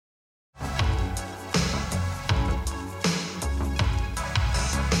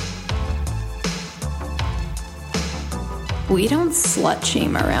We don't slut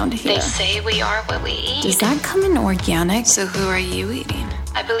shame around here. They say we are what we eat. Does that come in organic? So who are you eating?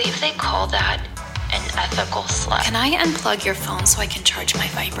 I believe they call that an ethical slut. Can I unplug your phone so I can charge my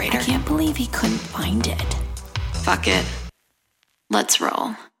vibrator? I can't believe he couldn't find it. Fuck it. Let's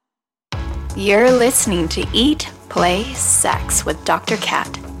roll. You're listening to Eat, Play, Sex with Dr.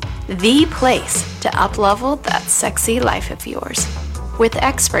 Cat. The place to uplevel that sexy life of yours. With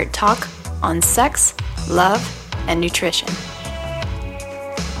expert talk on sex, love, and nutrition.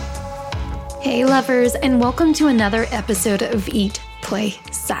 Hey lovers, and welcome to another episode of Eat, Play,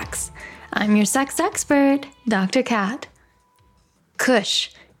 Sex. I'm your sex expert, Dr. Cat. Kush,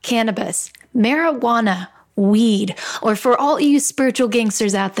 cannabis, marijuana, weed, or for all you spiritual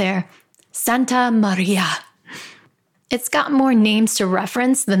gangsters out there, Santa Maria. It's got more names to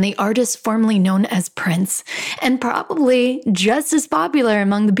reference than the artist formerly known as Prince, and probably just as popular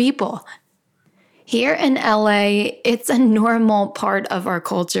among the people. Here in LA, it's a normal part of our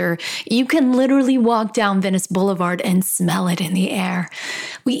culture. You can literally walk down Venice Boulevard and smell it in the air.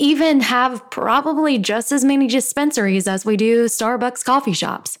 We even have probably just as many dispensaries as we do Starbucks coffee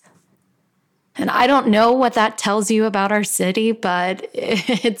shops. And I don't know what that tells you about our city, but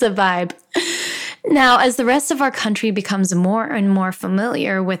it's a vibe. Now, as the rest of our country becomes more and more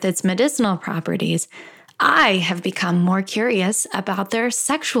familiar with its medicinal properties, I have become more curious about their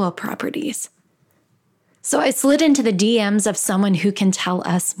sexual properties. So I slid into the DMs of someone who can tell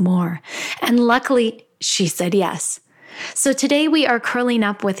us more. And luckily, she said yes. So today we are curling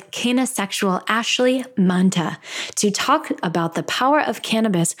up with canosexual Ashley Manta to talk about the power of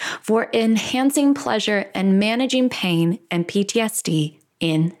cannabis for enhancing pleasure and managing pain and PTSD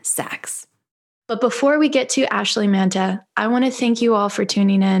in sex. But before we get to Ashley Manta, I want to thank you all for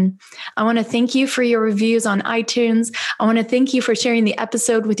tuning in. I want to thank you for your reviews on iTunes. I want to thank you for sharing the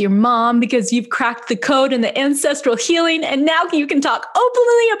episode with your mom because you've cracked the code in the ancestral healing and now you can talk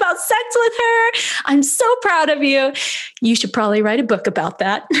openly about sex with her. I'm so proud of you. You should probably write a book about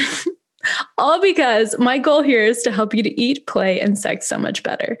that. All because my goal here is to help you to eat, play, and sex so much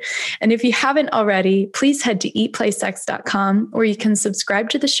better. And if you haven't already, please head to eatplaysex.com where you can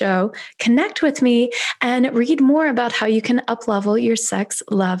subscribe to the show, connect with me, and read more about how you can uplevel your sex,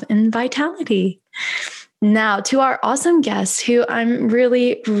 love, and vitality. Now, to our awesome guest, who I'm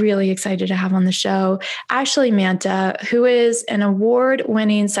really, really excited to have on the show, Ashley Manta, who is an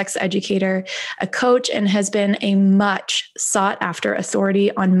award-winning sex educator, a coach, and has been a much sought-after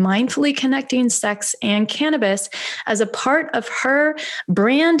authority on mindfully connecting sex and cannabis as a part of her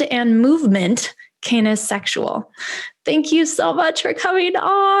brand and movement, Canosexual. Thank you so much for coming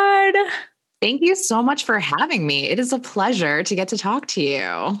on. Thank you so much for having me. It is a pleasure to get to talk to you.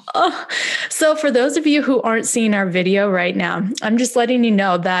 Oh, so for those of you who aren't seeing our video right now, I'm just letting you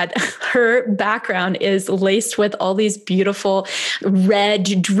know that her background is laced with all these beautiful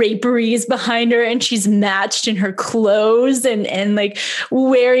red draperies behind her, and she's matched in her clothes and like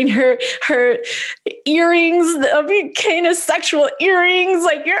wearing her earrings, canosexual earrings.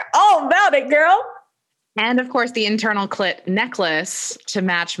 Like, you're all about it, girl. And of course, the internal clit necklace to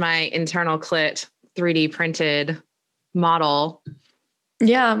match my internal clit 3D printed model.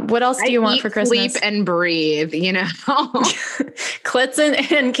 Yeah. What else do you want for Christmas? Sleep and breathe, you know? Clits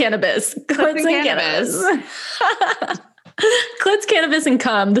and cannabis. Clits and cannabis. Clits, cannabis, and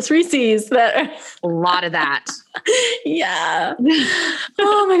cum. The 3 C's that are a lot of that. Yeah.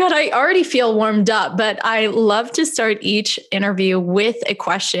 Oh my God. I already feel warmed up, but I love to start each interview with a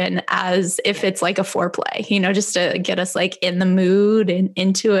question as if it's like a foreplay, just to get us like in the mood and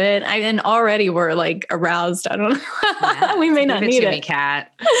into it. And already we're like aroused. I don't know. Yeah, we may not need it. Me,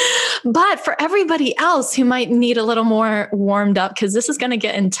 Kat. But for everybody else who might need a little more warmed up, because this is going to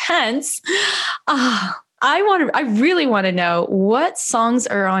get intense. I really want to know what songs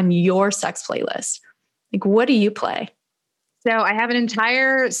are on your sex playlist. Like, what do you play? So I have an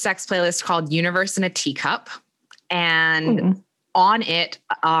entire sex playlist called Universe in a Teacup. And on it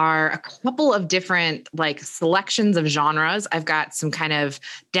are a couple of different like selections of genres. I've got some kind of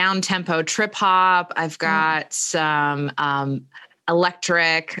down-tempo trip hop. I've got some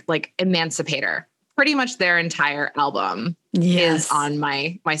electric, like Emancipator. Pretty much their entire album is on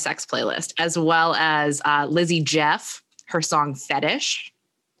my sex playlist, as well as Lizzie Jeff, her song Fetish,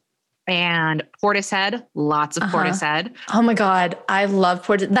 and Portishead, lots of Portishead. Oh my God. I love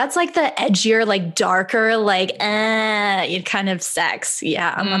Portishead. That's like the edgier, like darker, like kind of sex.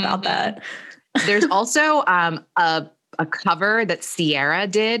 Yeah, I'm about that. There's also a cover that Sierra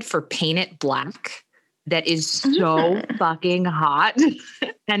did for Paint It Black that is so fucking hot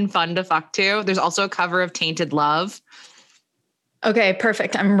and fun to fuck to. There's also a cover of Tainted Love. Okay,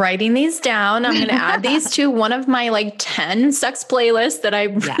 perfect. I'm writing these down. I'm going to add these to one of my like 10 sex playlists that I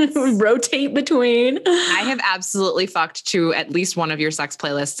rotate between. I have absolutely fucked to at least one of your sex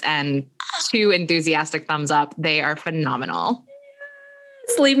playlists and 2 enthusiastic thumbs up. They are phenomenal.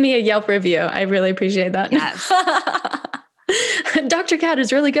 Just leave me a Yelp review. I really appreciate that. Yes. Dr. Kat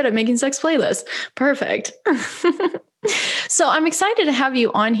is really good at making sex playlists. Perfect. So I'm excited to have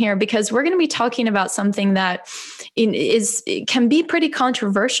you on here because we're going to be talking about something that can be pretty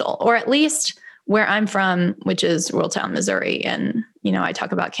controversial, or at least where I'm from, which is Worldtown, Missouri. And, I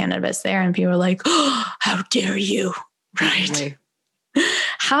talk about cannabis there and people are like, oh, how dare you? Right.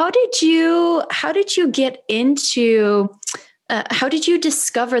 How did you get into, how did you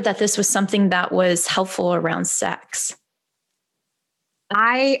discover that this was something that was helpful around sex?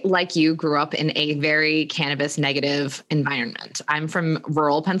 I, like you, grew up in a very cannabis negative environment. I'm from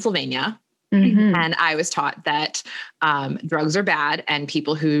rural Pennsylvania, and I was taught that drugs are bad and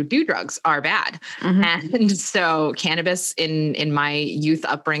people who do drugs are bad. And so cannabis in my youth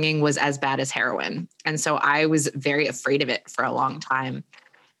upbringing was as bad as heroin. And so I was very afraid of it for a long time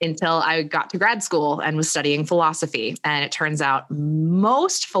until I got to grad school and was studying philosophy. And it turns out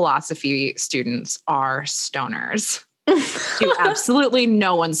most philosophy students are stoners. To absolutely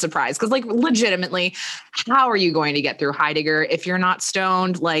no one's surprise. Because like legitimately, how are you going to get through Heidegger if you're not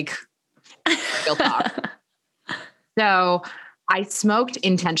stoned? Like, real talk. So I smoked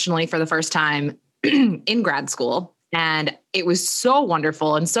intentionally for the first time in grad school. And it was so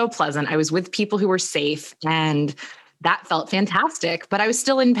wonderful and so pleasant. I was with people who were safe and that felt fantastic. But I was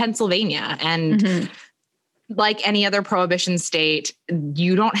still in Pennsylvania. And like any other prohibition state,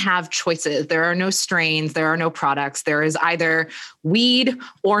 you don't have choices. There are no strains. There are no products. There is either weed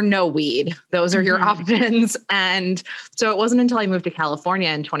or no weed. Those are your options. And so it wasn't until I moved to California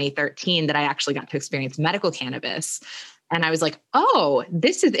in 2013 that I actually got to experience medical cannabis. And I was like, oh,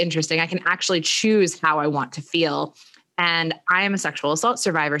 this is interesting. I can actually choose how I want to feel. And I am a sexual assault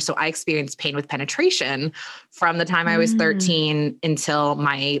survivor. So I experienced pain with penetration from the time I was 13 until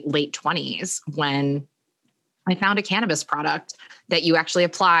my late 20s, when I found a cannabis product that you actually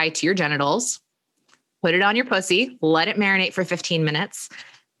apply to your genitals, put it on your pussy, let it marinate for 15 minutes.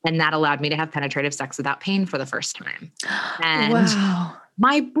 And that allowed me to have penetrative sex without pain for the first time. And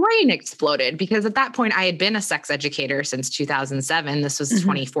my brain exploded because at that point I had been a sex educator since 2007. This was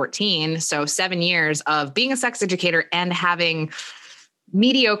 2014. So 7 years of being a sex educator and having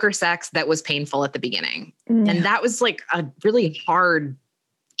mediocre sex that was painful at the beginning. And that was like a really hard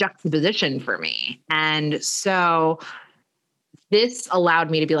juxtaposition for me. And so this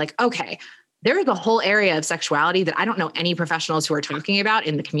allowed me to be like, okay, there is a whole area of sexuality that I don't know any professionals who are talking about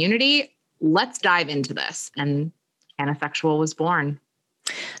in the community. Let's dive into this. And Canasexual was born.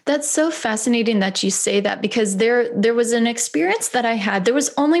 That's so fascinating that you say that, because there was an experience that I had. There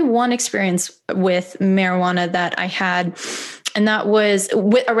was only one experience with marijuana that I had, and that was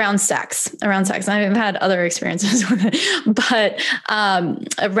around sex. I've had other experiences with it, but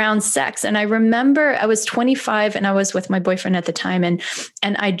around sex. And I remember I was 25 and I was with my boyfriend at the time, and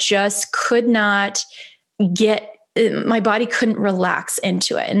I just could not my body couldn't relax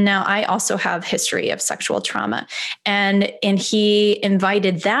into it. And now I also have history of sexual trauma, and he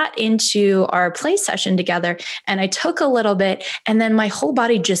invited that into our play session together. And I took a little bit, and then my whole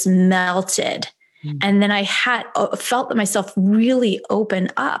body just melted. And then I felt myself really open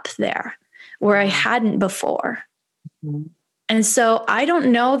up there where I hadn't before. And so I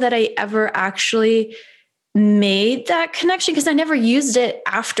don't know that I ever actually made that connection, because I never used it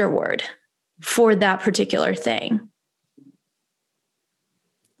afterward for that particular thing.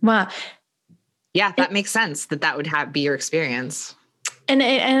 Wow. Yeah, that makes sense that would be your experience. And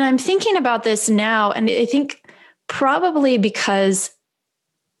I'm thinking about this now, and I think probably because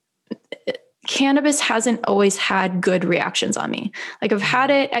cannabis hasn't always had good reactions on me. Like I've had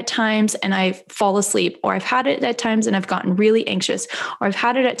it at times and I fall asleep, or I've had it at times and I've gotten really anxious, or I've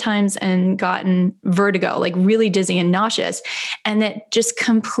had it at times and gotten vertigo, like really dizzy and nauseous. And it just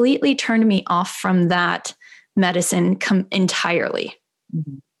completely turned me off from that medicine entirely.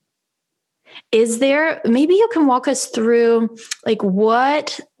 Is there, maybe you can walk us through, like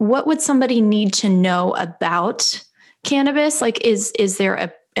what would somebody need to know about cannabis? Like, is there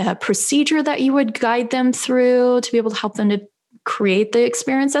a procedure that you would guide them through to be able to help them to create the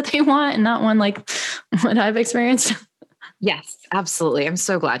experience that they want, and not one like what I've experienced? Yes, absolutely. I'm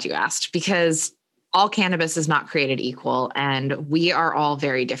so glad you asked, because all cannabis is not created equal, and we are all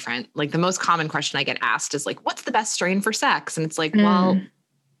very different. Like the most common question I get asked is like, what's the best strain for sex? And it's like, well,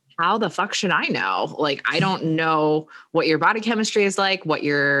 how the fuck should I know? Like, I don't know what your body chemistry is like, what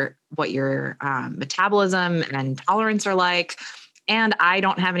your metabolism and tolerance are like. And I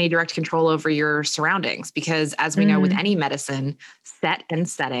don't have any direct control over your surroundings because, as we know with any medicine, set and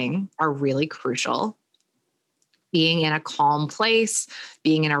setting are really crucial. Being in a calm place,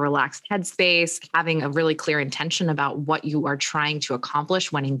 being in a relaxed headspace, having a really clear intention about what you are trying to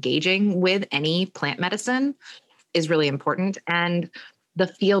accomplish when engaging with any plant medicine is really important. And the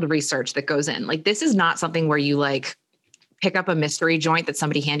field research that goes in, like, this is not something where you like pick up a mystery joint that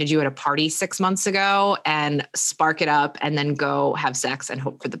somebody handed you at a party 6 months ago and spark it up and then go have sex and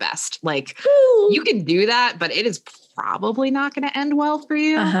hope for the best. Like, you can do that, but it is probably not going to end well for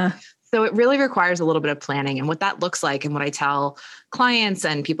you. So it really requires a little bit of planning. And what that looks like, and what I tell clients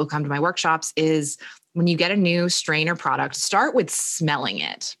and people who come to my workshops, is when you get a new strain or product, start with smelling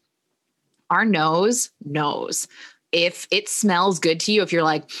it. Our nose knows if it smells good to you. If you're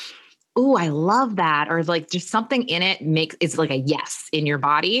like, "Ooh, I love that," or like just something in it is like a yes in your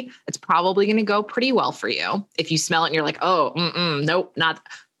body, it's probably going to go pretty well for you. If you smell it and you're like, "Oh, nope, not,"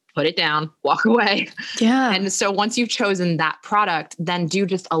 put it down, walk away. Yeah. And so once you've chosen that product, then do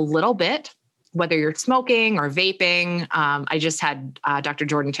just a little bit, whether you're smoking or vaping. I just had Dr.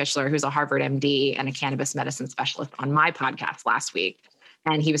 Jordan Tischler, who's a Harvard MD and a cannabis medicine specialist, on my podcast last week.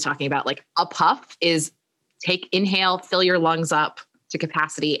 And he was talking about, like, a puff is inhale, fill your lungs up to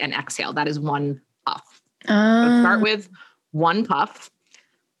capacity, and exhale. That is one puff. So start with one puff,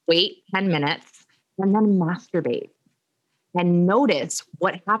 wait 10 minutes, and then masturbate. And notice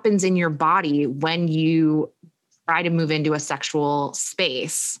what happens in your body when you try to move into a sexual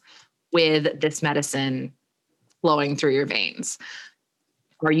space with this medicine flowing through your veins.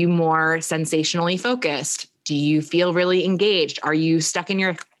 Are you more sensationally focused? Do you feel really engaged? Are you stuck in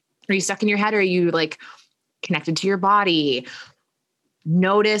your head? Or are you like connected to your body?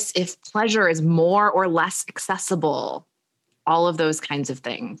 Notice if pleasure is more or less accessible. All of those kinds of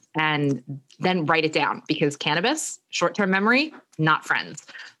things. And then write it down, because cannabis, short-term memory, not friends.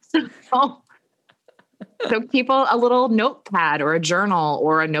 So keep a little notepad or a journal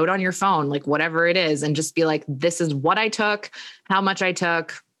or a note on your phone, like whatever it is, and just be like, this is what I took, how much I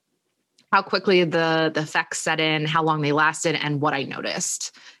took, how quickly the effects set in, how long they lasted, and what I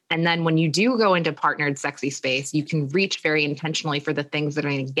noticed. And then when you do go into partnered sexy space, you can reach very intentionally for the things that are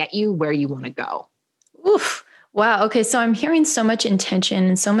going to get you where you want to go. Oof. Wow. Okay. So I'm hearing so much intention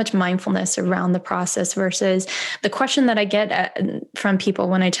and so much mindfulness around the process versus the question that I get from people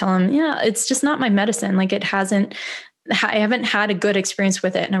when I tell them, yeah, it's just not my medicine. Like, I haven't had a good experience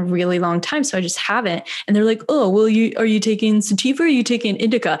with it in a really long time. So I just haven't. And they're like, "Oh, well, are you taking sativa or are you taking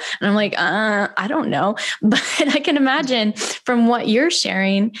indica?" And I'm like, I don't know. But I can imagine from what you're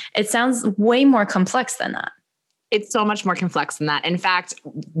sharing, it sounds way more complex than that. It's so much more complex than that. In fact,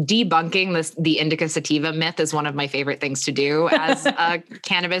 debunking the indica sativa myth is one of my favorite things to do as a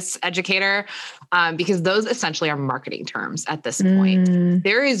cannabis educator, because those essentially are marketing terms at this point.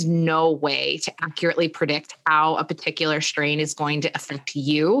 There is no way to accurately predict how a particular strain is going to affect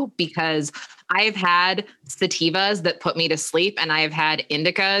you, because I've had sativas that put me to sleep, and I've had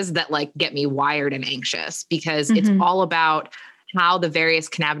indicas that like get me wired and anxious, because it's all about how the various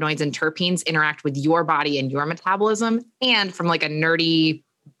cannabinoids and terpenes interact with your body and your metabolism. And from like a nerdy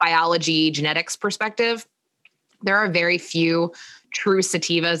biology genetics perspective, there are very few true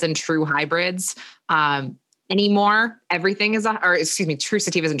sativas and true hybrids anymore. Everything is true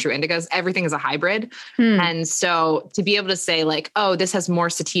sativas and true indicas. Everything is a hybrid. And so to be able to say like, oh, this has more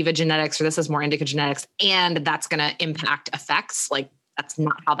sativa genetics or this has more indica genetics, and that's going to impact effects, like, that's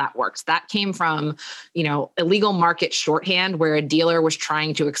not how that works. That came from, illegal market shorthand, where a dealer was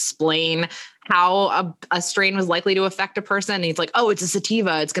trying to explain how a strain was likely to affect a person. And he's like, "Oh, it's a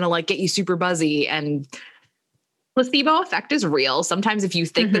sativa. It's going to like get you super buzzy." And placebo effect is real. Sometimes if you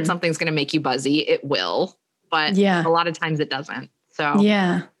think that something's going to make you buzzy, it will, but a lot of times it doesn't. So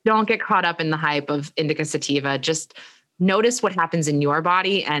don't get caught up in the hype of indica sativa. Just notice what happens in your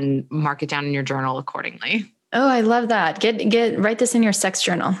body and mark it down in your journal accordingly. Oh, I love that. Write this in your sex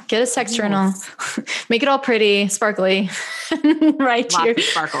journal. Get a sex journal, make it all pretty, sparkly, Lots of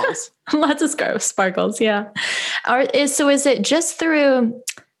sparkles. Lots of sparkles. Yeah. So is it just through,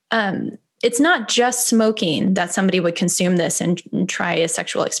 it's not just smoking that somebody would consume this and try a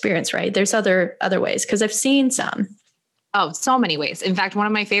sexual experience, right? There's other ways, because I've seen some. Oh, so many ways. In fact, one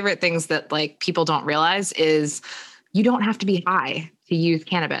of my favorite things that like people don't realize is you don't have to be high to use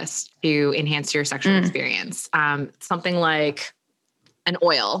cannabis to enhance your sexual experience. Something like an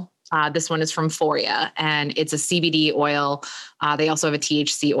oil. This one is from Foria, and it's a CBD oil. They also have a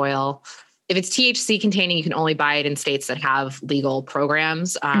THC oil. If it's THC containing, you can only buy it in states that have legal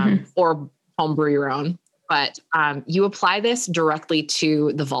programs, or homebrew your own. But you apply this directly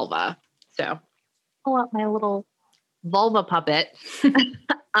to the vulva. So pull up my little vulva puppet.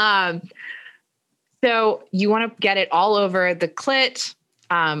 So you want to get it all over the clit,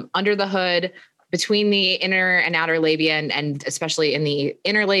 under the hood, between the inner and outer labia, and especially in the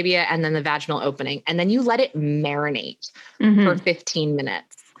inner labia, and then the vaginal opening. And then you let it marinate for 15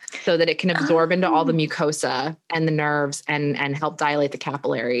 minutes so that it can absorb into all the mucosa and the nerves and help dilate the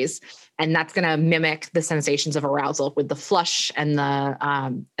capillaries. And that's going to mimic the sensations of arousal with the flush and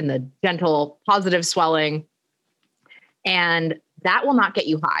the gentle positive swelling. And that will not get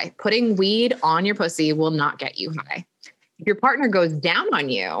you high. Putting weed on your pussy will not get you high. If your partner goes down on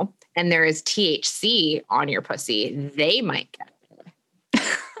you and there is THC on your pussy, they might get it.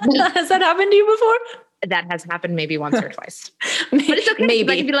 Has that happened to you before? That has happened maybe once or twice. But it's okay.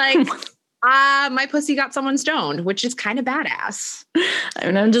 Maybe. I can be like, my pussy got someone stoned, which is kind of badass.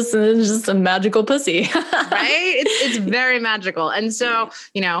 I mean, it's just a magical pussy. Right? It's very magical. And so,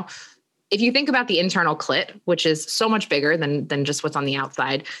 if you think about the internal clit, which is so much bigger than just what's on the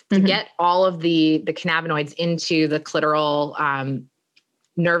outside, to get all of the cannabinoids into the clitoral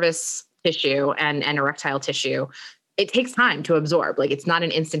nervous tissue and erectile tissue, it takes time to absorb. Like, it's not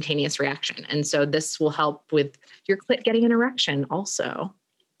an instantaneous reaction. And so this will help with your clit getting an erection also.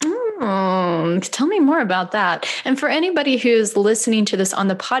 Tell me more about that. And for anybody who's listening to this on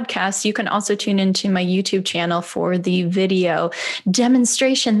the podcast, you can also tune into my YouTube channel for the video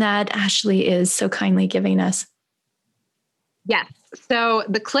demonstration that Ashley is so kindly giving us. Yes. So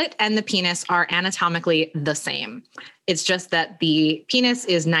the clit and the penis are anatomically the same. It's just that the penis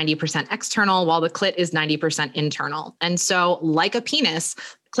is 90% external while the clit is 90% internal. And so, like a penis,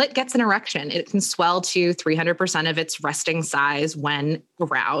 clit gets an erection. It can swell to 300% of its resting size when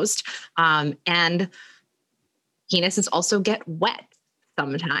aroused. And penises also get wet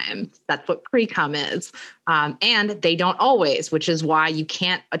sometimes. That's what pre-cum is. And they don't always, which is why you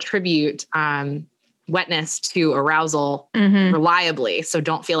can't attribute wetness to arousal reliably. So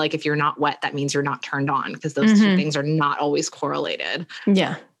don't feel like if you're not wet, that means you're not turned on, because those two things are not always correlated.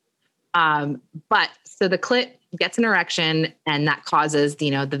 Yeah. But so the clit gets an erection, and that causes,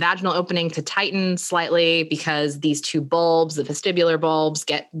 the vaginal opening to tighten slightly, because these two bulbs, the vestibular bulbs,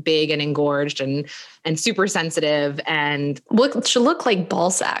 get big and engorged and super sensitive, and should look like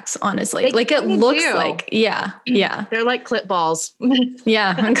ball sacks, honestly. Like it looks like, yeah. They're like clit balls.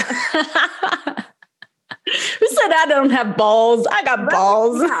 Yeah. Who said I don't have balls? I got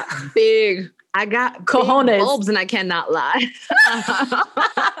balls. Big. I got cojones. Big bulbs, and I cannot lie.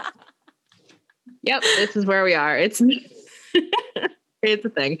 Yep, this is where we are. It's a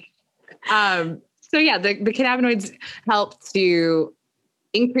thing. So yeah, the cannabinoids help to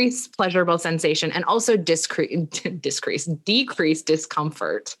increase pleasurable sensation and also decrease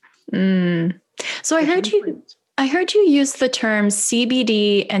discomfort. So I heard you use the terms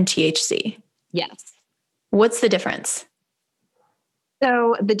CBD and THC. Yes. What's the difference?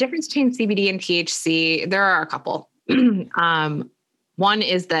 So the difference between CBD and THC, there are a couple. One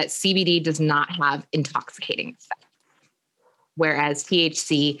is that CBD does not have intoxicating effects, whereas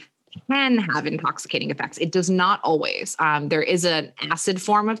THC can have intoxicating effects. It does not always. There is an acid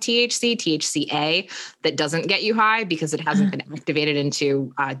form of THC, THCA, that doesn't get you high because it hasn't been activated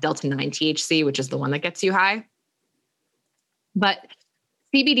into delta-9 THC, which is the one that gets you high. But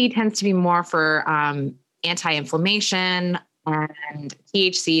CBD tends to be more for anti-inflammation, and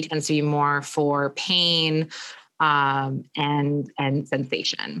THC tends to be more for pain, and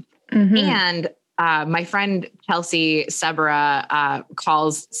sensation. And my friend Chelsea Sebra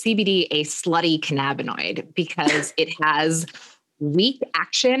calls CBD a slutty cannabinoid because it has weak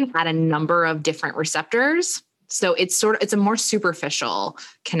action at a number of different receptors. So it's a more superficial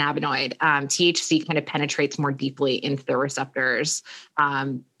cannabinoid. THC kind of penetrates more deeply into the receptors,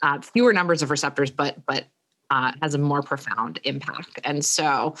 fewer numbers of receptors, but has a more profound impact. And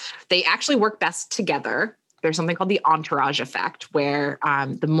so they actually work best together. There's something called the entourage effect, where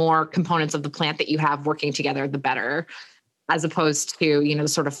the more components of the plant that you have working together, the better, as opposed to, the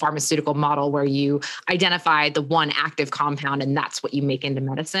sort of pharmaceutical model where you identify the one active compound and that's what you make into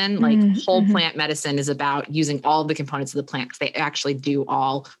medicine. Like whole plant medicine is about using all the components of the plant, because they actually do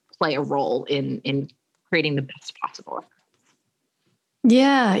all play a role in creating the best possible.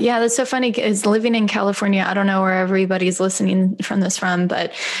 Yeah. That's so funny, because living in California, I don't know where everybody's listening from this from,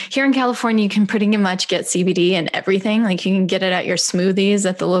 but here in California, you can pretty much get CBD and everything. Like you can get it at your smoothies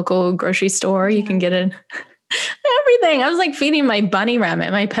at the local grocery store. You can get it everything. I was like feeding my pet bunny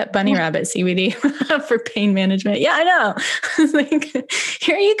rabbit CBD for pain management. Yeah, I know. I was like,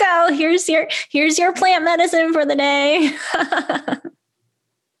 here you go. Here's your plant medicine for the day.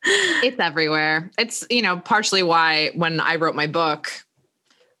 It's everywhere. It's, partially why when I wrote my book,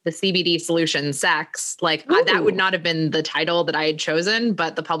 the CBD solution sex. Like that would not have been the title that I had chosen,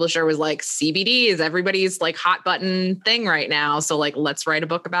 but the publisher was like, CBD is everybody's like hot button thing right now. So like, let's write a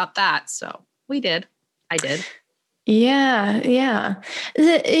book about that. So I did. Yeah. Yeah.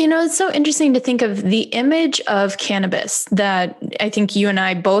 It's so interesting to think of the image of cannabis that I think you and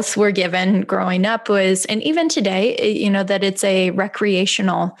I both were given growing up was, and even today, that it's a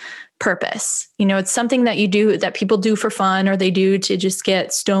recreational purpose. It's something that you do, that people do for fun, or they do to just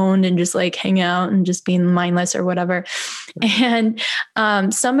get stoned and just like hang out and just being mindless or whatever. And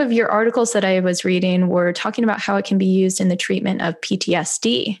some of your articles that I was reading were talking about how it can be used in the treatment of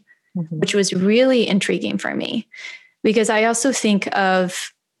PTSD, which was really intriguing for me, because I also think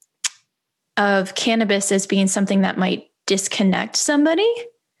of cannabis as being something that might disconnect somebody.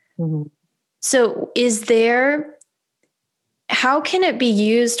 So how can it be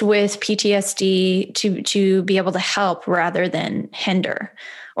used with PTSD to be able to help rather than hinder?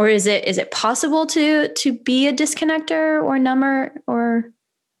 Or is it possible to be a disconnector or number or?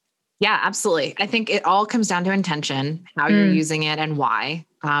 Yeah, absolutely. I think it all comes down to intention, how you're using it and why.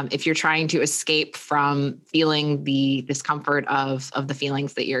 If you're trying to escape from feeling the discomfort of the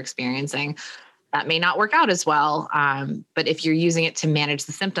feelings that you're experiencing, that may not work out as well. But if you're using it to manage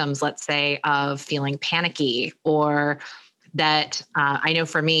the symptoms, let's say of feeling panicky, or that I know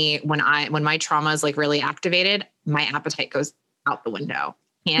for me, when my trauma is like really activated, my appetite goes out the window.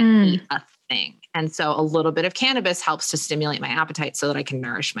 Can't eat a thing. And so a little bit of cannabis helps to stimulate my appetite so that I can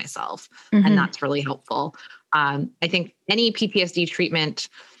nourish myself. And that's really helpful. I think any PTSD treatment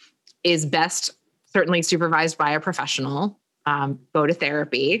is best certainly supervised by a professional. Go to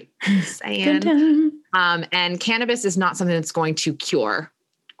therapy. And cannabis is not something that's going to cure,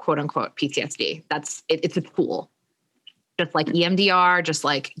 quote unquote, PTSD. It's a tool. Just like EMDR, just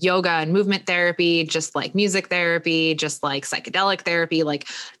like yoga and movement therapy, just like music therapy, just like psychedelic therapy. Like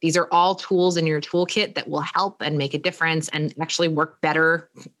these are all tools in your toolkit that will help and make a difference and actually work better,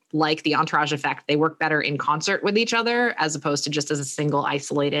 like the entourage effect. They work better in concert with each other as opposed to just as a single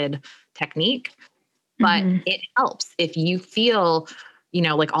isolated technique. But it helps if you feel,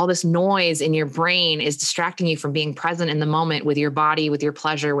 like all this noise in your brain is distracting you from being present in the moment with your body, with your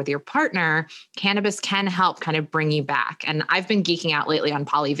pleasure, with your partner. Cannabis can help kind of bring you back. And I've been geeking out lately on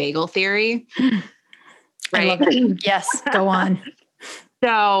polyvagal theory. Right? I love it. Yes, go on.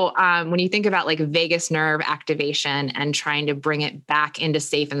 So when you think about like vagus nerve activation and trying to bring it back into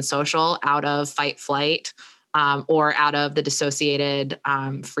safe and social out of fight, flight, or out of the dissociated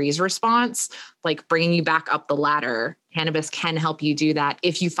freeze response, like bringing you back up the ladder, cannabis can help you do that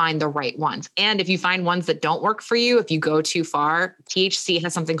if you find the right ones. And if you find ones that don't work for you, if you go too far, THC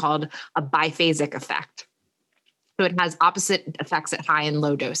has something called a biphasic effect. So it has opposite effects at high and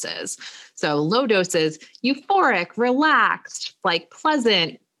low doses. So low doses, euphoric, relaxed, like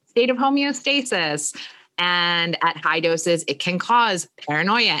pleasant, state of homeostasis. And at high doses, it can cause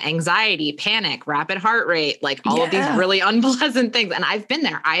paranoia, anxiety, panic, rapid heart rate, like all of these really unpleasant things. And I've been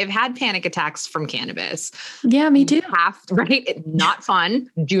there. I have had panic attacks from cannabis. Yeah, me too. Right? Not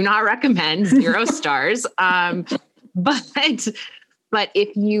fun. Do not recommend. 0 stars. But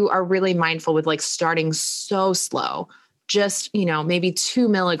if you are really mindful with like starting so slow, just, maybe 2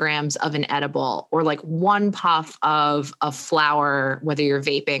 milligrams of an edible or like 1 puff of flower, whether you're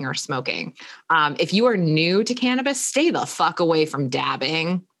vaping or smoking. If you are new to cannabis, stay the fuck away from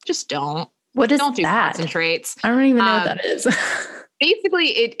dabbing. Just don't. Don't do concentrates. I don't even know what that is. Basically,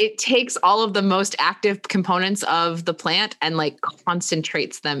 it takes all of the most active components of the plant and like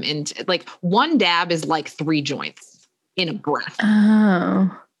concentrates them into like 1 dab is like 3 joints in a breath.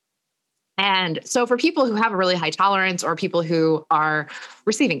 Oh. And so for people who have a really high tolerance or people who are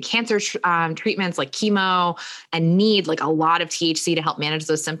receiving cancer treatments like chemo and need like a lot of THC to help manage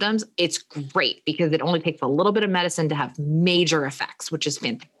those symptoms, it's great because it only takes a little bit of medicine to have major effects, which is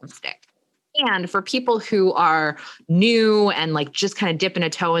fantastic. And for people who are new and like just kind of dipping a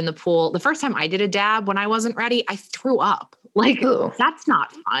toe in the pool, the first time I did a dab when I wasn't ready, I threw up. Like, that's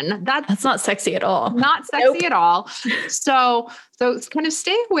not fun. That's not sexy at all. Not sexy at all. So kind of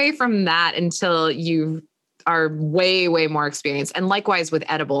stay away from that until you are way, way more experienced. And likewise with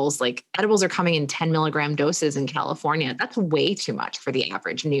edibles, like edibles are coming in 10 milligram doses in California. That's way too much for the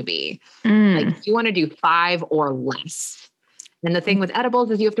average newbie. Like you want to do 5 or less. And the thing with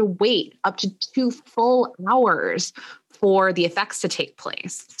edibles is you have to wait up to 2 full hours for the effects to take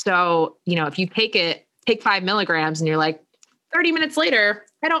place. So, if you take 5 milligrams and you're like, 30 minutes later,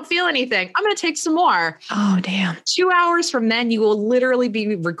 I don't feel anything. I'm going to take some more. Oh, damn. 2 hours from then, you will literally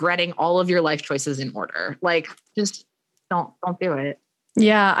be regretting all of your life choices in order. Like, just don't do it.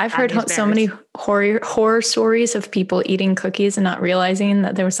 Yeah, I've heard so many horror stories of people eating cookies and not realizing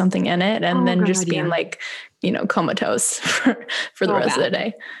that there was something in it, and then just being like, comatose for the rest of the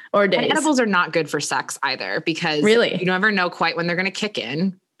day or days. And edibles are not good for sex either, because you never know quite when they're going to kick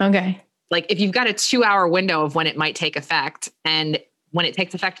in. Okay. Like if you've got a 2-hour window of when it might take effect, and when it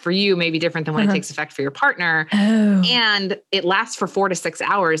takes effect for you may be different than when it takes effect for your partner. And it lasts for 4 to 6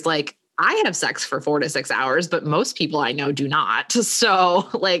 hours. Like I have sex for 4 to 6 hours, but most people I know do not. So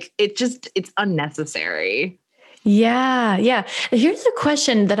like, it's unnecessary. Yeah. Yeah. Here's a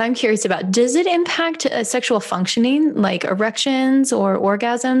question that I'm curious about. Does it impact sexual functioning, like erections or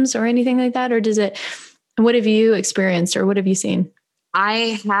orgasms or anything like that? Or what have you experienced or what have you seen?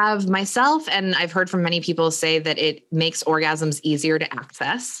 I have myself, and I've heard from many people say that it makes orgasms easier to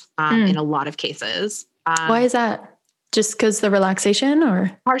access in a lot of cases. Why is that? Just because the relaxation,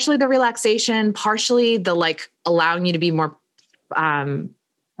 or? Partially the relaxation, partially the like allowing you to be more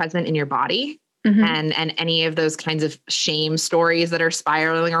present in your body. And any of those kinds of shame stories that are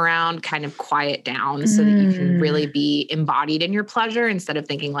spiraling around kind of quiet down so that you can really be embodied in your pleasure instead of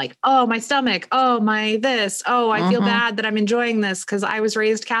thinking like, oh, my stomach, oh, my this, oh, I feel bad that I'm enjoying this because I was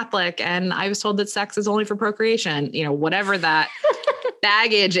raised Catholic and I was told that sex is only for procreation, whatever that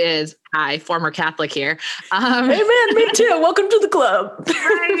baggage is. Hi, former Catholic here. Amen, me too. Welcome to the club.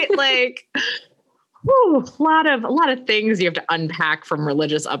 Right? Like, a lot of things you have to unpack from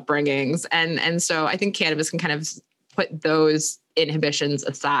religious upbringings. And so I think cannabis can kind of put those inhibitions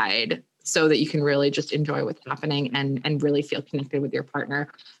aside so that you can really just enjoy what's happening and really feel connected with your partner,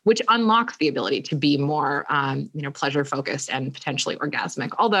 which unlocks the ability to be more, pleasure focused and potentially orgasmic.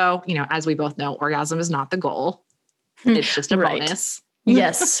 Although, as we both know, orgasm is not the goal. It's just a bonus.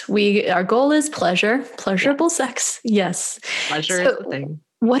 Yes. Our goal is pleasurable sex. Yes. Pleasure is the thing.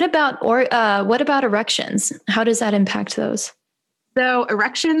 What about erections? How does that impact those? So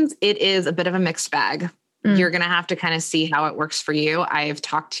erections, it is a bit of a mixed bag. You're going to have to kind of see how it works for you. I've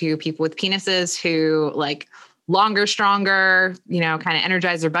talked to people with penises who like longer, stronger, kind of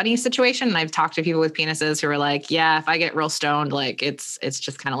energize their bunny situation. And I've talked to people with penises who are like, yeah, if I get real stoned, like it's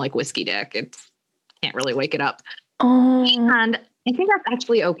just kind of like whiskey dick. Can't really wake it up. Oh. And I think that's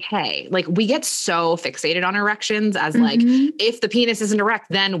actually okay. Like we get so fixated on erections as like, if the penis isn't erect,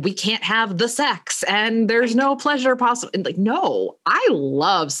 then we can't have the sex and there's no pleasure possible. And like, no, I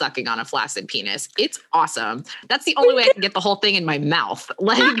love sucking on a flaccid penis. It's awesome. That's the only way I can get the whole thing in my mouth.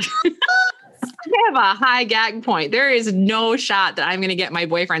 Like I have a high gag point. There is no shot that I'm going to get my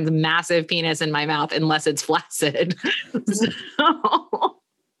boyfriend's massive penis in my mouth unless it's flaccid.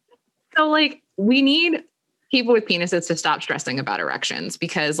 So like we need people with penises to stop stressing about erections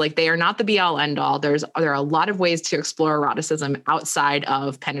because like they are not the be all end all. There are a lot of ways to explore eroticism outside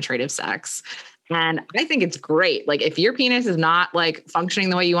of penetrative sex. And I think it's great. Like if your penis is not like functioning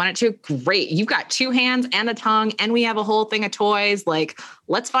the way you want it to, great. You've got 2 hands and a tongue and we have a whole thing of toys. Like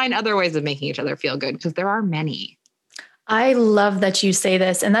let's find other ways of making each other feel good because there are many. I love that you say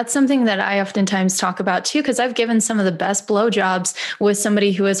this. And that's something that I oftentimes talk about too, because I've given some of the best blowjobs with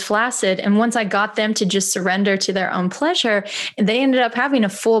somebody who is flaccid. And once I got them to just surrender to their own pleasure, they ended up having a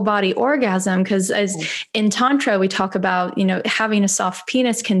full body orgasm. Because as in Tantra, we talk about, having a soft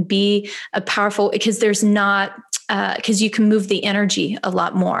penis can be a powerful, because there's not, because you can move the energy a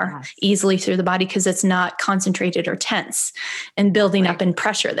lot more easily through the body because it's not concentrated or tense and building up in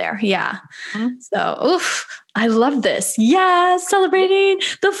pressure there. Yeah. So, I love this. Yeah. Celebrating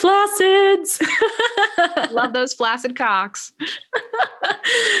the flacids. Love those flaccid cocks.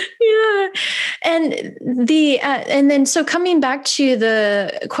 Yeah. And then, so coming back to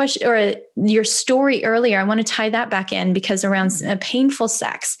the question or your story earlier, I want to tie that back in because around painful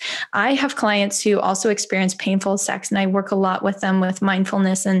sex, I have clients who also experience painful sex and I work a lot with them with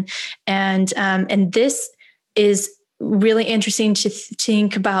mindfulness and this is really interesting to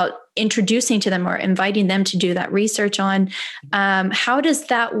think about introducing to them or inviting them to do that research on. How does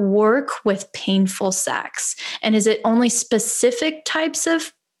that work with painful sex? And is it only specific types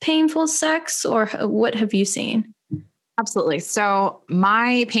of painful sex or what have you seen? Absolutely. So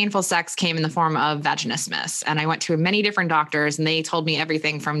my painful sex came in the form of vaginismus and I went to many different doctors and they told me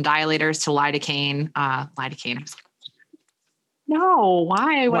everything from dilators to lidocaine. I was like, no,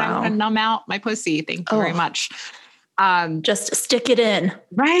 why would I want to numb out my pussy? Thank you very much. Just stick it in.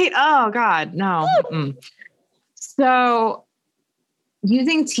 Right. Oh God, no. So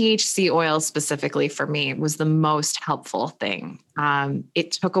using THC oil specifically for me was the most helpful thing.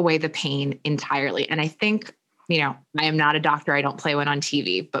 It took away the pain entirely. And I think, I am not a doctor. I don't play one on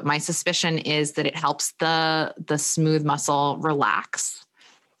TV, but my suspicion is that it helps the smooth muscle relax.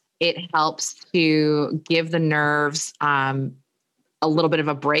 It helps to give the nerves, a little bit of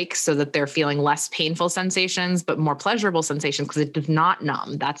a break so that they're feeling less painful sensations, but more pleasurable sensations because it does not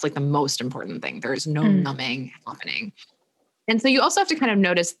numb. That's like the most important thing. There is no numbing happening. And so you also have to kind of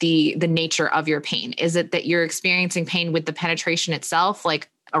notice the nature of your pain. Is it that you're experiencing pain with the penetration itself, like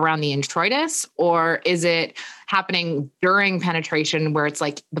around the introitus, or is it happening during penetration where it's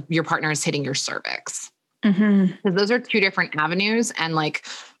like your partner is hitting your cervix? Because those are two different avenues. And like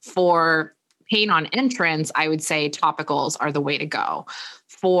for pain on entrance, I would say topicals are the way to go.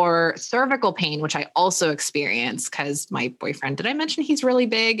 For cervical pain, which I also experience because my boyfriend, did I mention he's really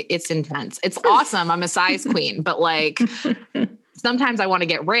big? It's intense. It's awesome. I'm a size queen, but like sometimes I want to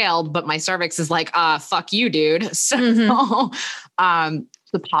get railed, but my cervix is like, fuck you, dude. So,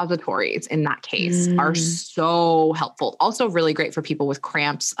 suppositories in that case are so helpful. Also really great for people with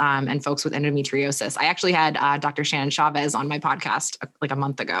cramps and folks with endometriosis. I actually had Dr. Shannon Chavez on my podcast like a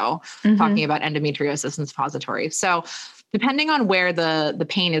month ago talking about endometriosis and suppositories. So depending on where the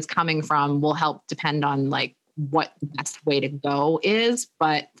pain is coming from will help depend on like what the best way to go is.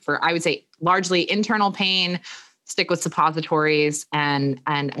 But for, I would say largely internal pain, stick with suppositories, and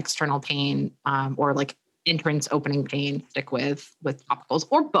external pain or like entrance opening pain, stick with topicals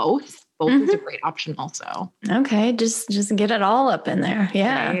or both. Both is a great option also. Okay. Just get it all up in there.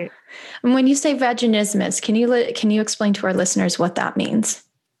 Yeah. Right. And when you say vaginismus, can you explain to our listeners what that means?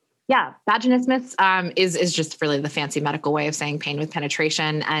 Yeah. Vaginismus is just really the fancy medical way of saying pain with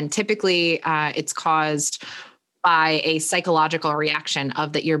penetration. And typically it's caused by a psychological reaction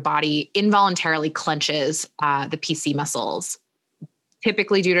of that your body involuntarily clenches the PC muscles,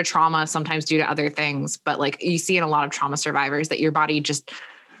 typically due to trauma, sometimes due to other things. But like you see in a lot of trauma survivors that your body just,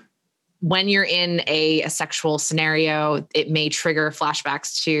 when you're in a sexual scenario, it may trigger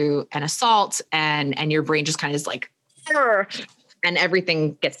flashbacks to an assault and your brain just kind of is like, and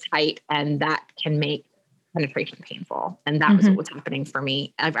everything gets tight, and that can make penetration painful. And that was what was happening for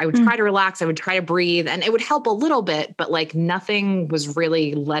me. I would try to relax. I would try to breathe, and it would help a little bit, but like nothing was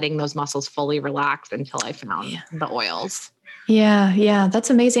really letting those muscles fully relax until I found the oils. Yeah. Yeah. That's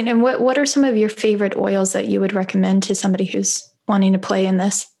amazing. And what are some of your favorite oils that you would recommend to somebody who's wanting to play in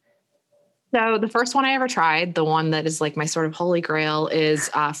this? So the first one I ever tried, the one that is like my sort of holy grail, is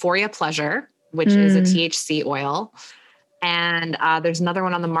Foria Pleasure, which is a THC oil. And there's another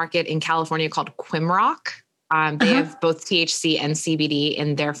one on the market in California called Quimrock. They have both THC and CBD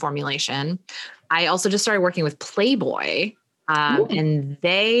in their formulation. I also just started working with Playboy, and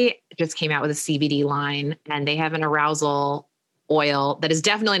they just came out with a CBD line, and they have an arousal oil that is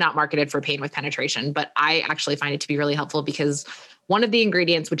definitely not marketed for pain with penetration, but I actually find it to be really helpful because one of the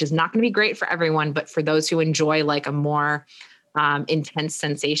ingredients, which is not going to be great for everyone, but for those who enjoy like a more intense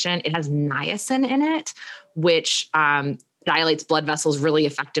sensation, it has niacin in it, which dilates blood vessels really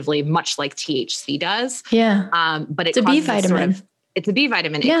effectively, much like THC does. Yeah. But it's a B vitamin. It's a B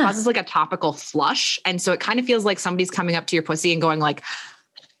vitamin. It causes like a topical flush. And so it kind of feels like somebody's coming up to your pussy and going like,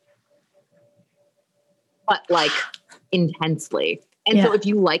 but like intensely. And so if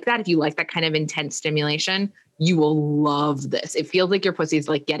you like that kind of intense stimulation, you will love this. It feels like your pussy is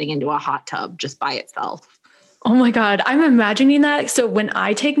like getting into a hot tub just by itself. Oh my God. I'm imagining that. So when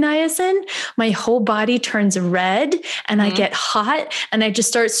I take niacin, my whole body turns red and I get hot and I just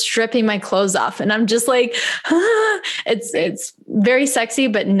start stripping my clothes off. And I'm just like, it's very sexy,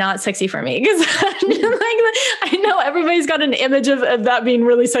 but not sexy for me. Because I know everybody's got an image of that being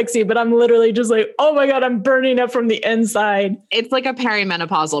really sexy, but I'm literally just like, oh my God, I'm burning up from the inside. It's like a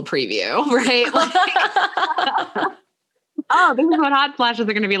perimenopausal preview, right? Like, oh, this is what hot flashes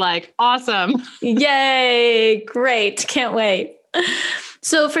are going to be like. Awesome. Yay. Great. Can't wait.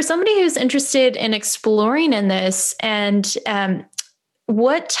 So for somebody who's interested in exploring in this, and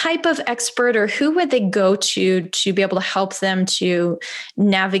what type of expert or who would they go to be able to help them to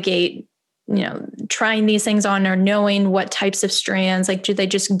navigate, trying these things on or knowing what types of strands? Like, do they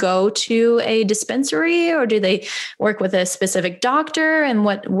just go to a dispensary or do they work with a specific doctor? And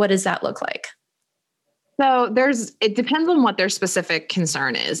what does that look like? So it depends on what their specific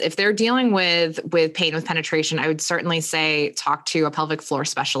concern is. If they're dealing with pain with penetration, I would certainly say talk to a pelvic floor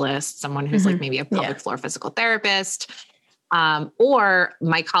specialist, someone who's like maybe a pelvic floor physical therapist, or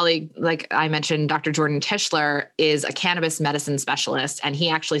my colleague, like I mentioned, Dr. Jordan Tischler is a cannabis medicine specialist, and he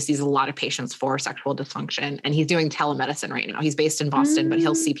actually sees a lot of patients for sexual dysfunction, and he's doing telemedicine right now. He's based in Boston, but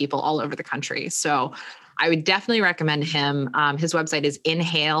he'll see people all over the country. So I would definitely recommend him. His website is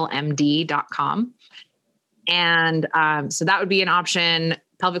inhalemd.com. And so that would be an option.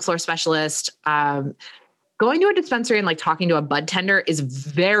 Pelvic floor specialist. Going to a dispensary and like talking to a bud tender is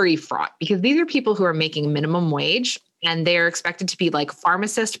very fraught because these are people who are making minimum wage and they're expected to be like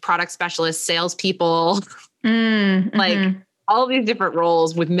pharmacists, product specialists, salespeople, like all of these different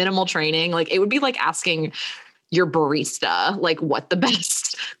roles with minimal training. Like it would be like asking your barista, like what the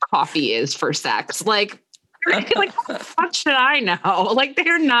best coffee is for sex. Like what should I know? Like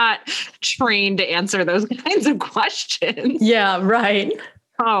they're not trained to answer those kinds of questions. Yeah, right.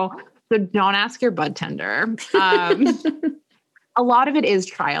 Oh, so don't ask your bud tender. A lot of it is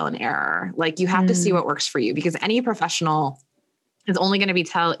trial and error. Like you have to see what works for you, because any professional is only going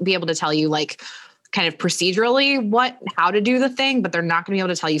to be able to tell you like kind of procedurally how to do the thing, but they're not going to be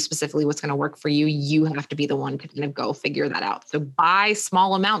able to tell you specifically what's going to work for you. You have to be the one to kind of go figure that out. So buy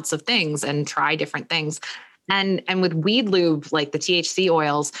small amounts of things and try different things. And with weed lube, like the THC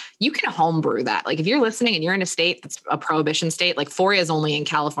oils, you can home brew that. Like if you're listening and you're in a state that's a prohibition state, like Foria is only in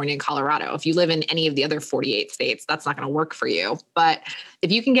California and Colorado. If you live in any of the other 48 states, that's not going to work for you. But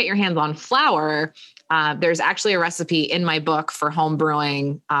if you can get your hands on flower, there's actually a recipe in my book for home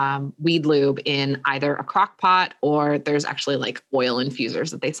brewing weed lube in either a crock pot, or there's actually like oil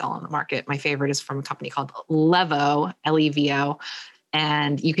infusers that they sell on the market. My favorite is from a company called Levo, Levo.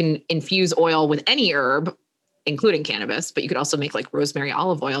 And you can infuse oil with any herb, including cannabis, but you could also make like rosemary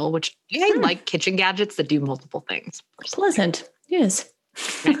olive oil, which I like kitchen gadgets that do multiple things. Pleasant. Yes.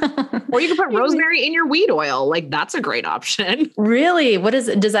 Or you can put rosemary in your weed oil. Like that's a great option. Really? What is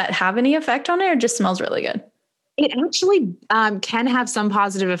it? Does that have any effect on it, or just smells really good? It actually can have some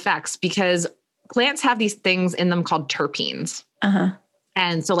positive effects, because plants have these things in them called terpenes. Uh-huh.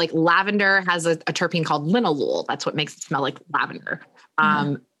 And so like lavender has a terpene called linalool. That's what makes it smell like lavender.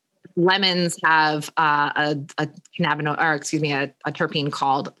 Lemons have a cannabinoid, or excuse me, a terpene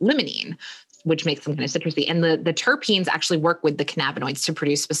called limonene, which makes them kind of citrusy. And the terpenes actually work with the cannabinoids to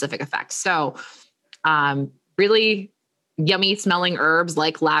produce specific effects. So really yummy smelling herbs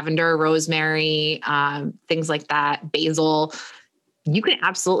like lavender, rosemary, things like that, basil. You can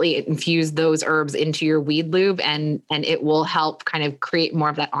absolutely infuse those herbs into your weed lube, and it will help kind of create more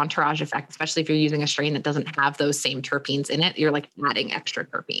of that entourage effect, especially if you're using a strain that doesn't have those same terpenes in it. You're like adding extra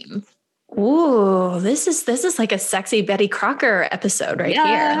terpenes. Ooh, this is like a sexy Betty Crocker episode right here.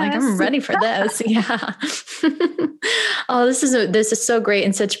 Like I'm ready for this. Yeah. Oh, this is so great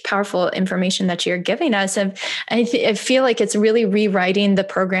and such powerful information that you're giving us. And I feel like it's really rewriting the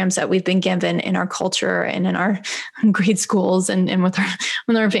programs that we've been given in our culture and in our grade schools and with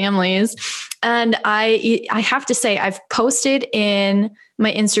our families. And I have to say, I've posted in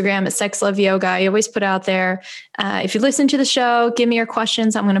my Instagram at Sex Love Yoga. I always put out there, if you listen to the show, give me your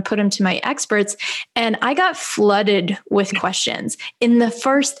questions. I'm going to put them to my experts. And I got flooded with questions in the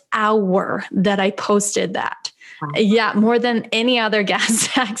first hour that I posted that. Yeah, more than any other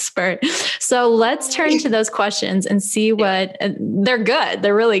guest expert. So let's turn to those questions and see what they're good.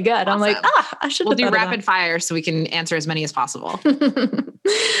 They're really good. Awesome. I'm like, I should. We'll do rapid fire so we can answer as many as possible.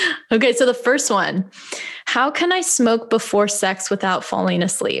 Okay, so the first one: how can I smoke before sex without falling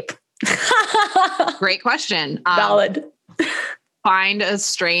asleep? Great question. Valid. Find a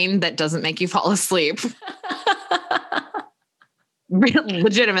strain that doesn't make you fall asleep.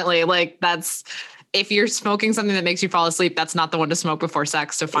 Legitimately, like that's. If you're smoking something that makes you fall asleep, that's not the one to smoke before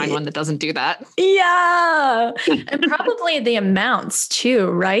sex. So find one that doesn't do that. Yeah. And probably the amounts too,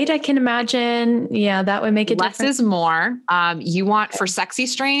 right? I can imagine. Yeah, that would make it less is more. You want for sexy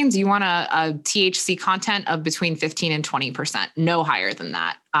strains, you want a THC content of between 15 and 20%, no higher than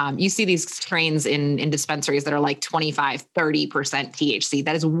that. You see these strains in dispensaries that are like 25, 30% THC.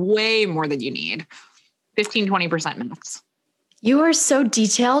 That is way more than you need. 15, 20% max. You are so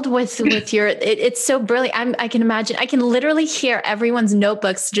detailed with your, it's so brilliant. I can imagine, I can literally hear everyone's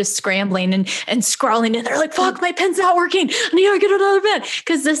notebooks just scrambling and scrawling, and they're like, fuck, my pen's not working. I need to get another pen.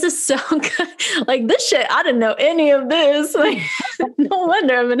 Cause this is so good. Like this shit, I didn't know any of this. Like, no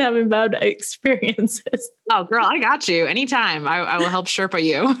wonder I've been having bad experiences. Oh girl, I got you. Anytime. I will help Sherpa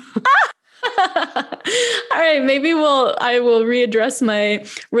you. All right. Maybe I will readdress my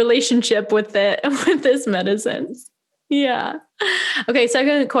relationship with this medicine. Yeah. Okay.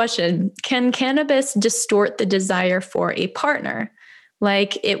 Second question. Can cannabis distort the desire for a partner?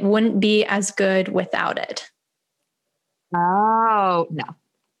 Like it wouldn't be as good without it. Oh, no.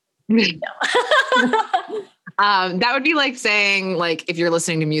 That would be like saying, like, if you're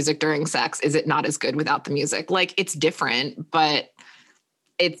listening to music during sex, is it not as good without the music? Like it's different, but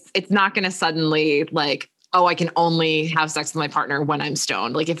it's not going to suddenly like, oh, I can only have sex with my partner when I'm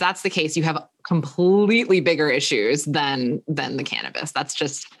stoned. Like if that's the case, you have completely bigger issues than the cannabis. That's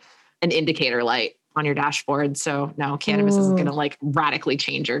just an indicator light on your dashboard. So no, cannabis isn't going to like radically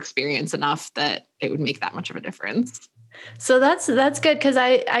change your experience enough that it would make that much of a difference. So that's good because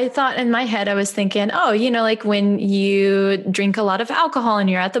I thought in my head I was thinking, oh, like when you drink a lot of alcohol and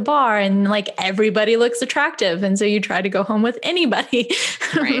you're at the bar and like everybody looks attractive, and so you try to go home with anybody,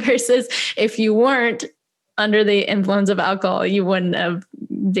 right. Versus if you weren't under the influence of alcohol, you wouldn't have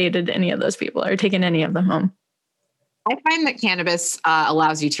dated any of those people or taken any of them home. I find that cannabis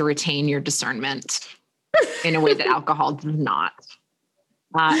allows you to retain your discernment in a way that alcohol does not.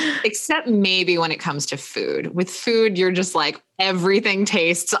 Except maybe when it comes to food. With food, you're just like, everything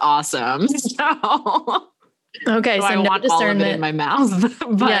tastes awesome. Okay, so I no want discernment all of it in my mouth.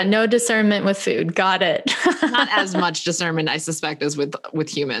 But yeah, no discernment with food. Got it. Not as much discernment, I suspect, as with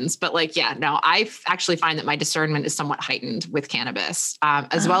humans. But like, yeah, no, I actually find that my discernment is somewhat heightened with cannabis,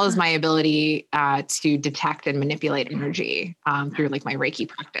 as well as my ability to detect and manipulate energy through like my Reiki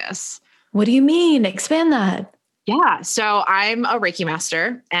practice. What do you mean? Expand that. Yeah. So I'm a Reiki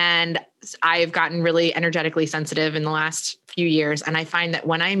master, and I've gotten really energetically sensitive in the last few years. And I find that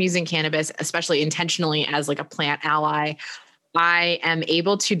when I'm using cannabis, especially intentionally as like a plant ally, I am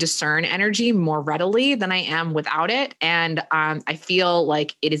able to discern energy more readily than I am without it. And I feel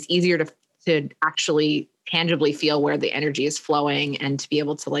like it is easier to actually tangibly feel where the energy is flowing and to be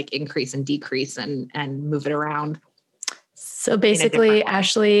able to like increase and decrease and move it around. So basically,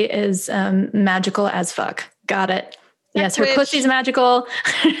 Ashley is magical as fuck. Got it. Yes, her pussy's magical.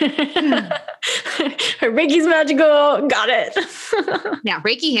 Her Reiki's magical. Got it. Yeah,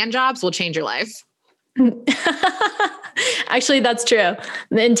 Reiki hand jobs will change your life. Actually, that's true.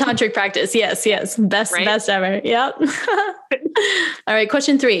 In tantric practice, yes. Best ever. Yep. All right,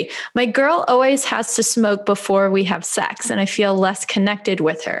 question 3. My girl always has to smoke before we have sex, and I feel less connected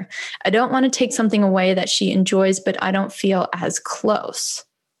with her. I don't want to take something away that she enjoys, but I don't feel as close.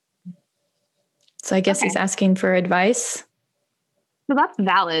 So I guess he's asking for advice. So that's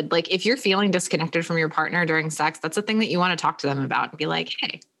valid. Like if you're feeling disconnected from your partner during sex, that's a thing that you want to talk to them about and be like,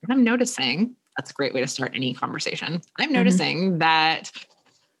 hey, I'm noticing. That's a great way to start any conversation. I'm noticing that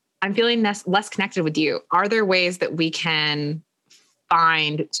I'm feeling less connected with you. Are there ways that we can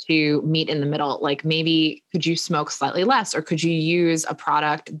find to meet in the middle? Like maybe could you smoke slightly less, or could you use a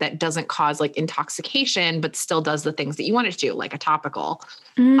product that doesn't cause like intoxication, but still does the things that you want it to do, like a topical?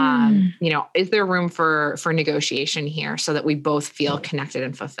 Is there room for negotiation here so that we both feel connected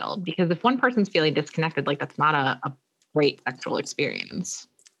and fulfilled? Because if one person's feeling disconnected, like that's not a great sexual experience.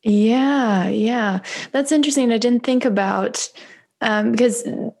 Yeah. That's interesting. I didn't think about, because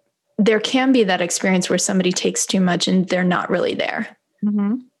there can be that experience where somebody takes too much and they're not really there.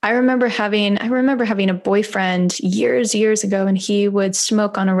 Mm-hmm. I remember having a boyfriend years ago, and he would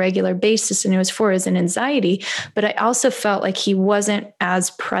smoke on a regular basis, and it was for his anxiety. But I also felt like he wasn't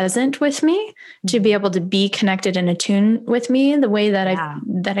as present with me to be able to be connected and attuned with me the way that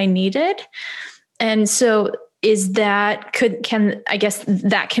I needed. And so I guess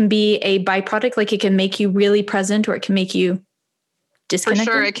that can be a byproduct. Like it can make you really present, or it can make you disconnected.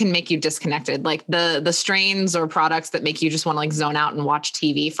 For sure, it can make you disconnected. Like the strains or products that make you just want to like zone out and watch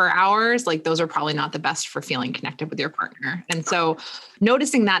TV for hours, like those are probably not the best for feeling connected with your partner. And so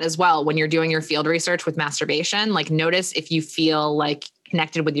noticing that as well, when you're doing your field research with masturbation, like notice if you feel like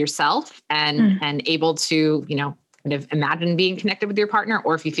connected with yourself and able to, kind of imagine being connected with your partner,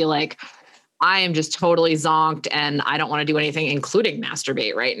 or if you feel like I am just totally zonked and I don't want to do anything, including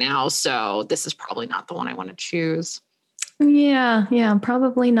masturbate right now. So this is probably not the one I want to choose. Yeah,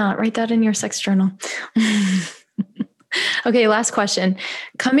 probably not. Write that in your sex journal. Okay, last question.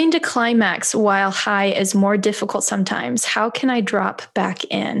 Coming to climax while high is more difficult sometimes. How can I drop back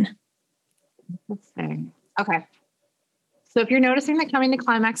in? Okay. So if you're noticing that coming to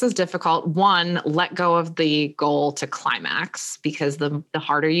climax is difficult, 1, let go of the goal to climax, because the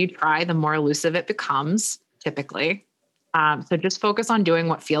harder you try, the more elusive it becomes, typically. So just focus on doing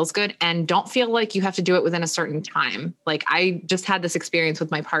what feels good, and don't feel like you have to do it within a certain time. Like I just had this experience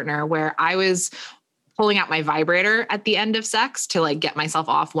with my partner where I was pulling out my vibrator at the end of sex to like get myself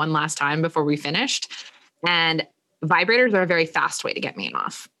off one last time before we finished. And vibrators are a very fast way to get me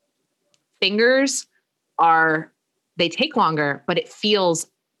off. Fingers they take longer, but it feels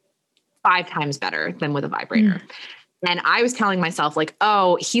 5 times better than with a vibrator. And I was telling myself like,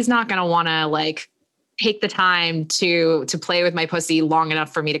 oh, he's not going to want to like take the time to play with my pussy long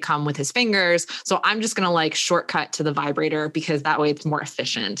enough for me to come with his fingers. So I'm just going to like shortcut to the vibrator because that way it's more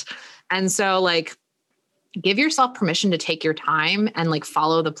efficient. And so like, give yourself permission to take your time and like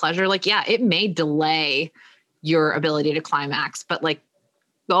follow the pleasure. Like, yeah, it may delay your ability to climax, but like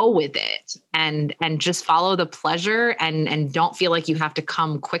go with it and just follow the pleasure and don't feel like you have to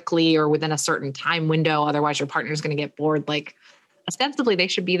come quickly or within a certain time window. Otherwise your partner's going to get bored. Like ostensibly they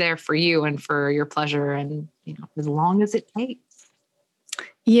should be there for you and for your pleasure and, as long as it takes.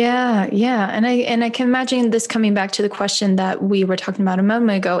 Yeah. Yeah. And I can imagine this coming back to the question that we were talking about a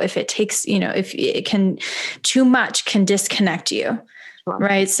moment ago. If it takes, if it can, too much can disconnect you. Sure.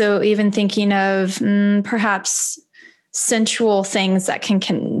 Right. So even thinking of perhaps sensual things that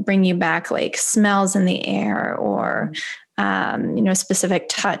can bring you back, like smells in the air or, specific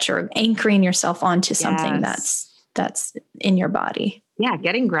touch, or anchoring yourself onto something that's in your body. Yeah.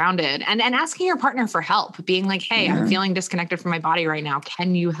 Getting grounded and asking your partner for help, being like, hey, I'm feeling disconnected from my body right now.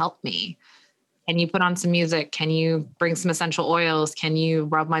 Can you help me? Can you put on some music? Can you bring some essential oils? Can you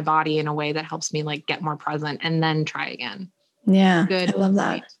rub my body in a way that helps me like get more present, and then try again? Yeah. Good. I love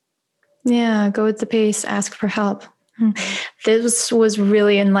that. Yeah. Go with the pace, ask for help. This was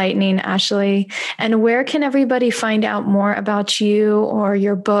really enlightening, Ashley. And where can everybody find out more about you or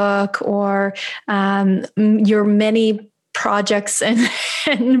your book or your many projects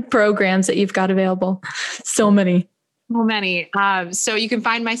and programs that you've got available? So many. So you can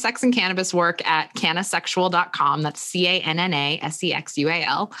find my sex and cannabis work at cannasexual.com. That's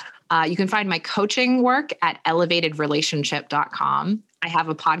CANNASEXUAL. You can find my coaching work at elevatedrelationship.com. I have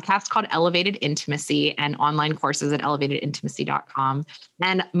a podcast called Elevated Intimacy and online courses at elevatedintimacy.com.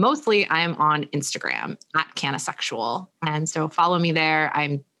 And mostly I'm on Instagram at cannasexual. And so follow me there.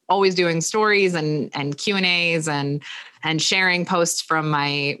 I'm always doing stories and Q&As and sharing posts from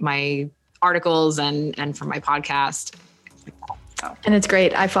my articles and from my podcast. And it's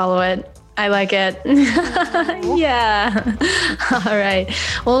great. I follow it. I like it. Yeah. All right.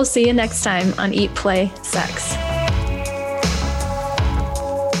 Well, we'll see you next time on Eat, Play, Sex.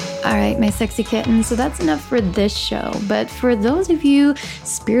 All right, my sexy kittens. So that's enough for this show. But for those of you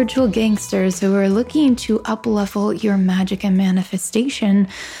spiritual gangsters who are looking to up-level your magic and manifestation,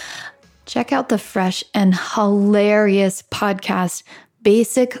 check out the fresh and hilarious podcast,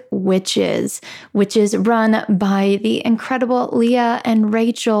 Basic Witches, which is run by the incredible Leah and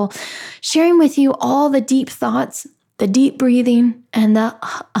Rachel, sharing with you all the deep thoughts, the deep breathing, and the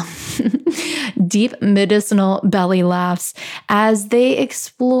deep medicinal belly laughs as they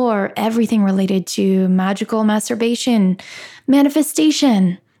explore everything related to magical masturbation,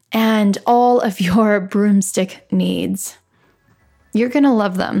 manifestation, and all of your broomstick needs. You're going to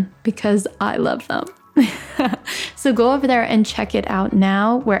love them because I love them. So go over there and check it out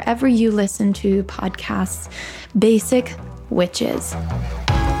now, wherever you listen to podcasts. Basic Witches.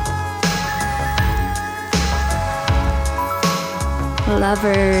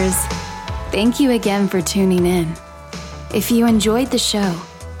 Lovers, thank you again for tuning in. If you enjoyed the show,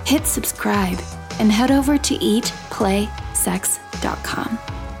 hit subscribe and head over to eatplaysex.com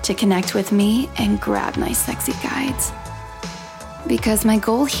to connect with me and grab my sexy guides. Because my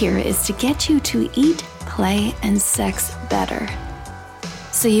goal here is to get you to eat, play, and sex better,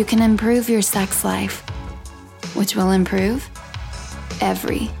 so you can improve your sex life, which will improve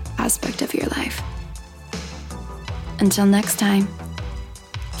every aspect of your life. Until next time,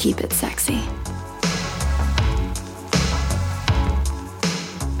 keep it sexy.